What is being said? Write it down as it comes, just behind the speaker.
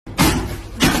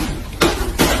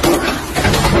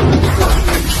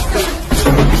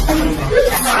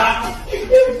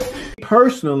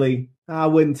personally, I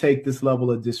wouldn't take this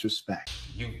level of disrespect.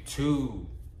 YouTube,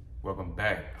 welcome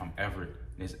back. I'm Everett.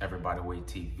 This is Everybody Wait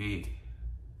TV.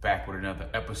 Back with another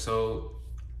episode.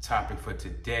 Topic for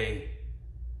today: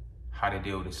 how to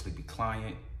deal with a sleepy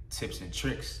client, tips and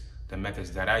tricks, the methods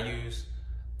that I use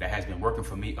that has been working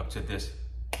for me up to this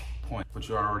point. But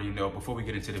you already know. Before we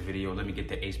get into the video, let me get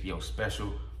the HBO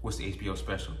special. What's the HBO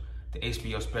special? The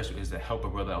HBO special is the Help a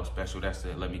Brother Out special. That's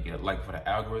the let me get a like for the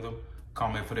algorithm,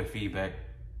 comment for the feedback,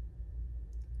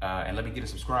 and let me get a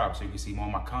subscribe so you can see more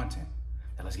of my content.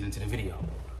 Now let's get into the video.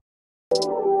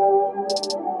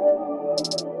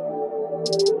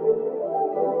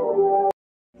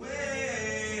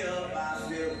 Way up, I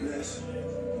feel blessed.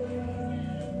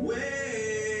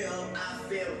 Way up, I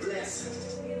feel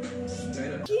blessed.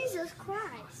 Jesus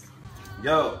Christ.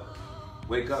 Yo,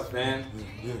 wake up, man.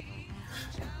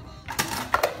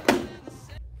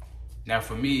 Now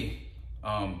for me,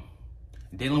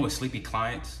 dealing with sleepy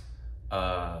clients,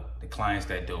 the clients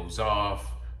that doze off,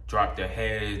 drop their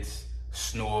heads,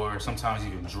 snore, sometimes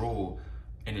even drool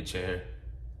in the chair,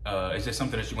 it's just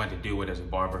something that you're going to deal with as a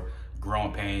barber.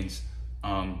 Growing pains,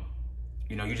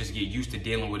 you know, you just get used to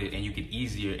dealing with it, and you get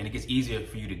easier, and it gets easier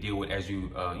for you to deal with as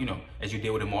you, as you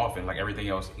deal with it more often. Like everything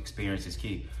else, experience is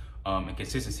key, and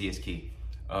consistency is key.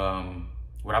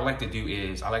 What I like to do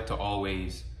is I like to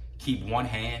always keep one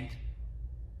hand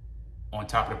on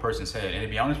top of the person's head. And to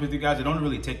be honest with you guys, it don't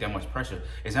really take that much pressure.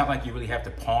 It's not like you really have to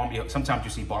palm. Sometimes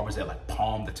you see barbers that like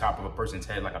palm the top of a person's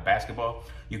head like a basketball.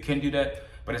 You can do that,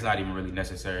 but it's not even really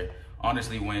necessary.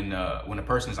 Honestly, when a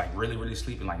person is like really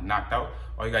sleeping, like knocked out,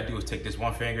 all you gotta do is take this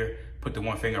one finger, put the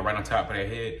one finger right on top of their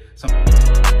head.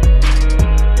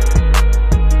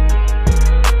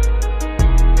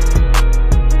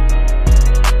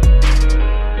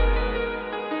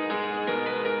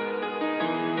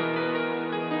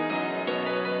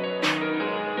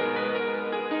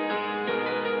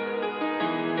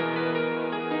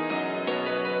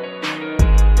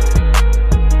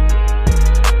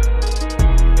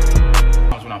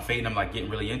 Fade, I'm like getting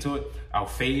really into it, I'll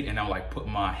fade and I'll like put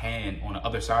my hand on the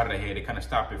other side of the head to kind of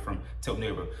stop it from tilting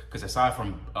over. Because aside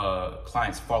from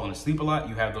clients falling asleep a lot,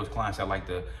 you have those clients that like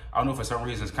to, I don't know, for some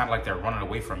reason it's kind of like they're running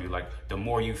away from you. Like the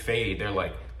more you fade, they're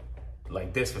like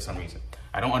this for some reason.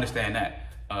 I don't understand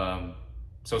that.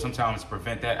 So sometimes to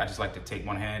prevent that, I just like to take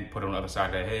one hand, put it on the other side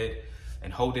of their head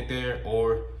and hold it there,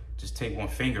 or just take one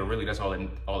finger, really that's all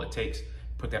it takes,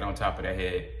 put that on top of their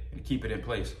head and keep it in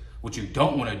place. What you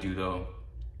don't want to do though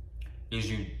is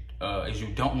you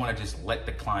don't want to just let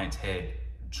the client's head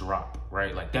drop,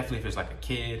 right? Like definitely if it's like a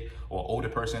kid or older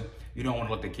person, you don't want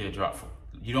to let the kid drop.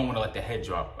 You don't want to let the head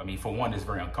drop. I mean, for one, it's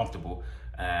very uncomfortable.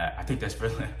 I think that's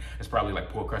probably like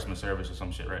poor customer service or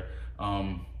some shit, right?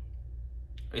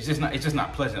 It's just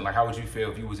not pleasant. Like how would you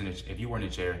feel if you were in a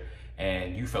chair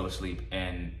and you fell asleep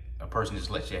and a person just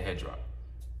lets your head drop?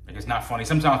 Like it's not funny.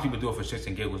 Sometimes people do it for shits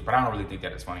and giggles, but I don't really think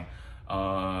that it's funny.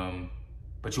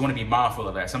 But you want to be mindful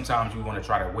of that. Sometimes you want to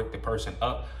try to wake the person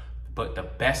up. But the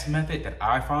best method that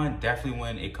I find, definitely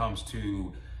when it comes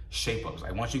to shape ups,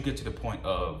 like once you get to the point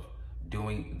of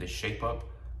doing the shape up,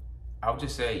 I would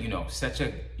just say,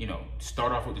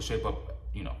 start off with the shape up,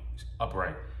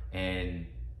 upright, and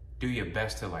do your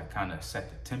best to like kind of set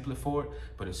the template for it.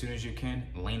 But as soon as you can,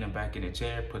 lean them back in the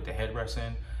chair, put the headrest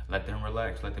in, let them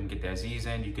relax, let them get that Z's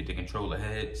in. You get to control the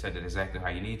head, set it exactly how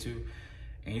you need to.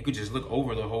 And you could just look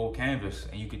over the whole canvas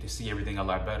and you get to see everything a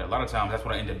lot better. A lot of times that's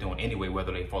what I end up doing anyway,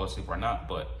 whether they fall asleep or not.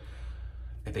 But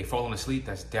if they fall asleep,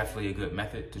 that's definitely a good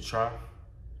method to try.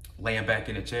 Laying back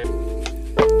in the chair.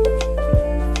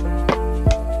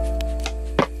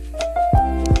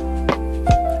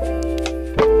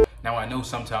 Now I know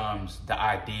sometimes the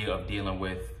idea of dealing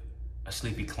with a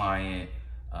sleepy client,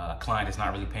 a client that's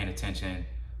not really paying attention,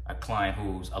 a client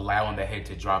who's allowing their head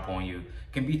to drop on you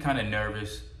can be kind of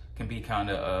nervous, can be kind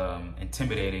of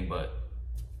intimidating, but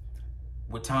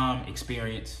with time,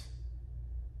 experience,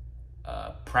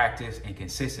 practice, and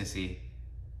consistency,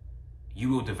 you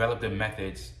will develop the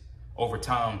methods over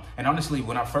time. And honestly,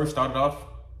 when I first started off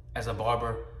as a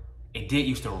barber, it did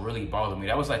used to really bother me.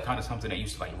 That was like kind of something that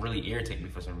used to like really irritate me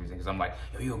for some reason. Because I'm like,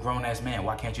 yo, you're a grown ass man.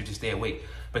 Why can't you just stay awake?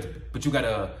 But you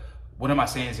gotta, one of my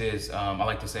sayings is, I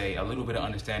like to say, a little bit of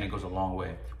understanding goes a long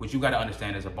way. What you gotta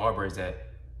understand as a barber is that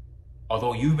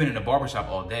although you've been in the barbershop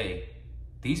all day,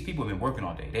 these people have been working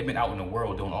all day. They've been out in the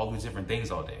world doing all these different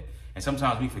things all day. And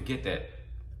sometimes we forget that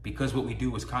because what we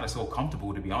do is kind of so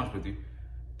comfortable, to be honest with you,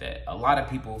 that a lot of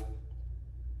people,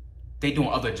 they doing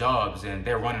other jobs and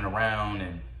they're running around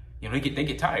and they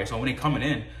get tired. So when they're coming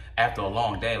in after a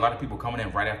long day. A lot of people coming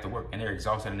in right after work and they're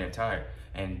exhausted and they're tired.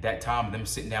 And that time, them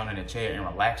sitting down in a chair and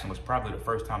relaxing was probably the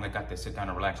first time they got to sit down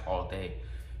and relax all day.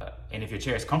 And if your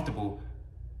chair is comfortable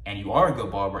and you are a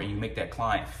good barber and you make that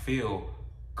client feel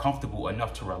comfortable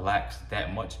enough to relax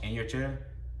that much in your chair,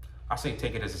 I say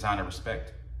take it as a sign of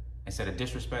respect instead of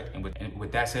disrespect. And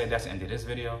with that said, that's the end of this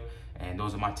video. And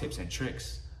those are my tips and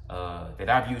tricks that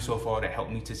I've used so far that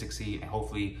helped me to succeed. And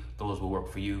hopefully those will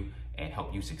work for you and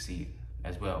help you succeed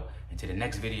as well. Until the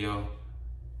next video,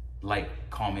 like,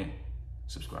 comment,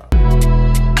 subscribe.